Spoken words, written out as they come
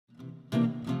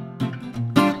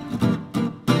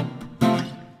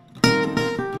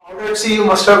Let's see, you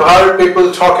must have heard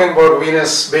people talking about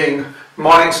Venus being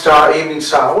morning star, evening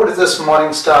star. What is this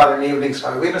morning star and evening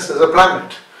star? Venus is a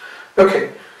planet.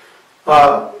 Okay.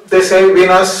 They say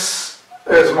Venus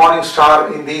is morning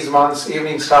star in these months,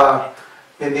 evening star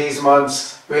in these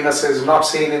months. Venus is not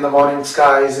seen in the morning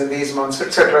skies in these months,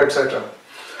 etc., etc.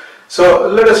 So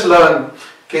let us learn,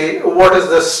 okay, what is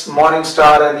this morning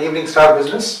star and evening star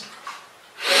business?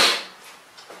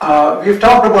 We've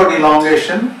talked about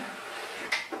elongation.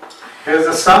 Here's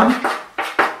the Sun,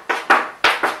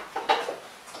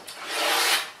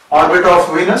 orbit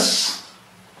of Venus.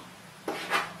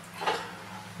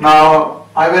 Now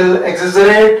I will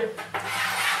exaggerate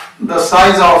the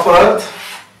size of Earth.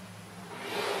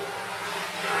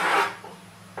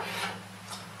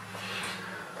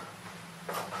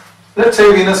 Let's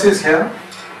say Venus is here,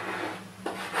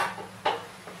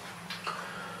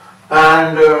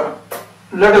 and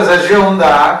let us assume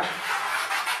that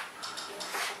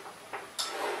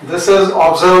this is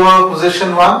observer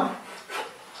position 1.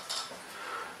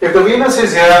 If the Venus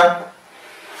is here,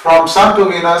 from Sun to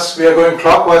Venus we are going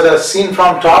clockwise as seen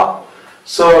from top.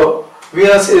 So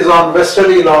Venus is on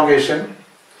westerly elongation.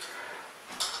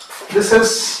 This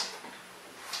is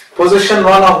position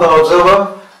 1 of the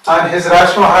observer, and his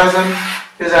rational horizon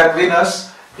is at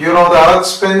Venus. You know the Earth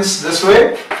spins this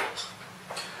way.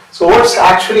 So what's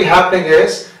actually happening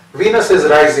is Venus is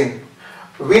rising.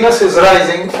 Venus is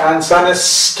rising and Sun is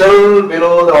still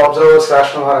below the observer's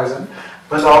rational horizon.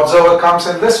 When the observer comes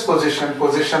in this position,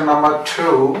 position number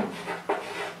 2,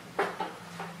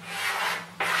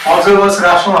 observer's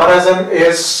rational horizon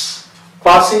is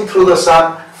passing through the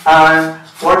Sun, and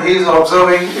what he is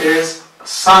observing is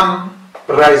Sun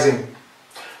rising.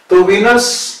 So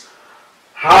Venus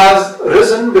has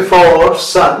risen before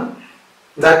Sun.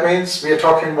 That means we are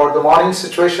talking about the morning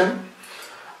situation.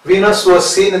 Venus was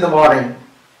seen in the morning.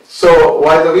 So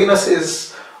while the Venus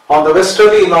is on the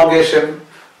westerly elongation,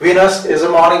 Venus is a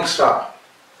morning star.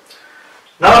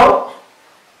 Now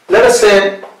let us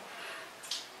say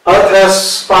Earth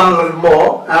has spun a little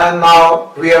more, and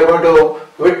now we are going to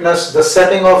witness the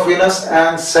setting of Venus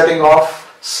and setting of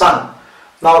Sun.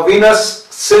 Now Venus,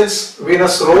 since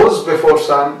Venus rose before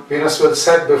Sun, Venus will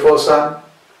set before Sun,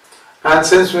 and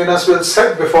since Venus will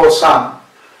set before Sun,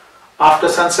 after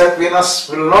sunset Venus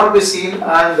will not be seen,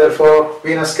 and therefore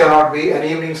Venus cannot be an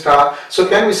evening star. So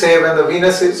can we say when the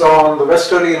Venus is on the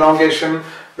westerly elongation,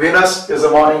 Venus is a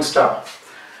morning star?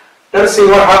 Let us see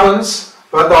what happens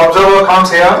when the observer comes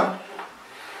here.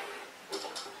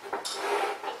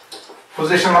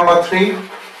 Position number 3.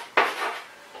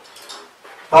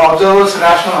 The observer's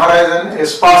rational horizon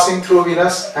is passing through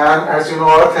Venus, and as you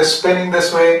know, Earth is spinning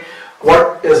this way.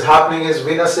 What is happening is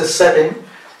Venus is setting.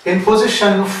 In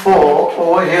position 4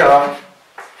 over here,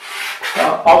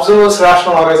 the observer's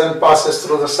rational horizon passes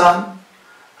through the Sun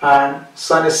and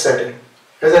Sun is setting.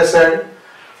 As I said,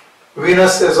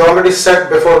 Venus is already set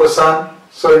before the Sun,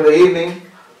 so in the evening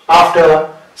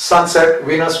after sunset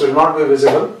Venus will not be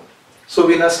visible, so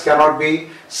Venus cannot be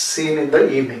seen in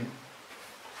the evening.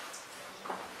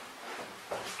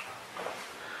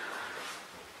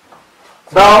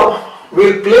 Now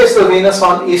we'll place the Venus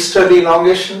on easterly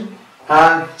elongation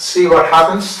and see what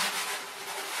happens.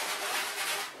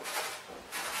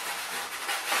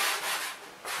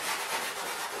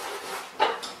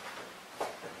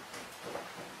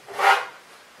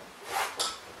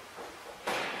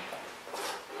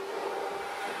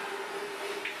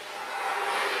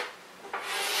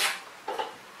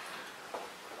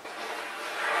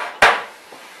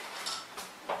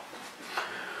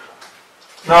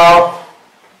 Now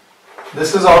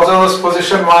this is observer's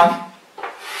position 1.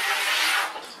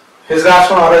 His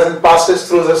rational horizon passes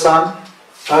through the Sun.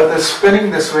 Earth is spinning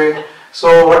this way.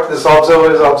 So what this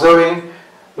observer is observing,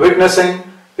 witnessing,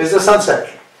 is the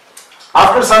sunset.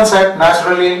 After sunset,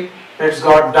 naturally it's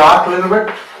got dark a little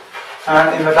bit,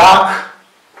 and in the dark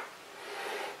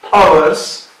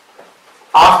hours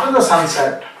after the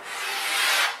sunset,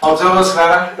 observer's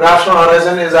rational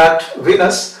horizon is at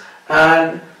Venus,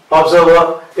 and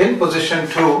observer in position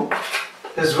 2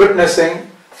 is witnessing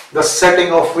the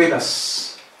setting of Venus.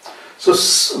 So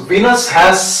Venus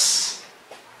has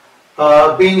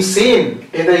been seen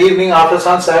in the evening after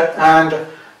sunset, and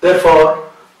therefore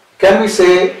can we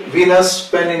say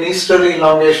Venus when in easterly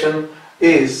elongation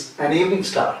is an evening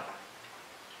star?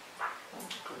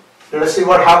 Let us see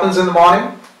what happens in the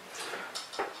morning.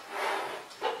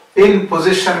 In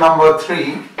position number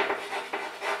 3,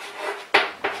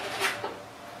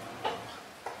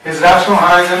 his rational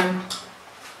horizon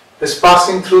is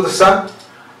passing through the Sun,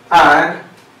 and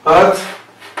Earth,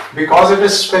 because it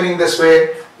is spinning this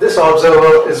way, this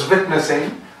observer is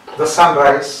witnessing the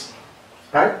sunrise.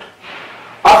 right?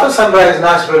 After sunrise,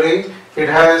 naturally, it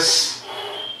has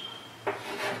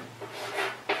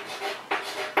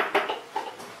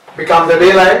become the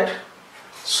daylight.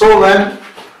 So when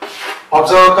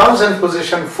observer comes in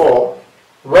position 4,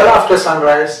 well after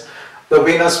sunrise, the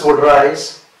Venus would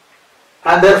rise,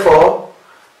 and therefore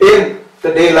in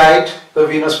the daylight the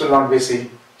Venus will not be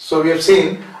seen. So we have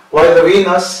seen while the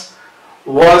Venus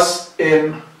was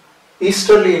in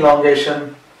easterly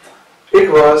elongation,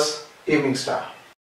 it was evening star.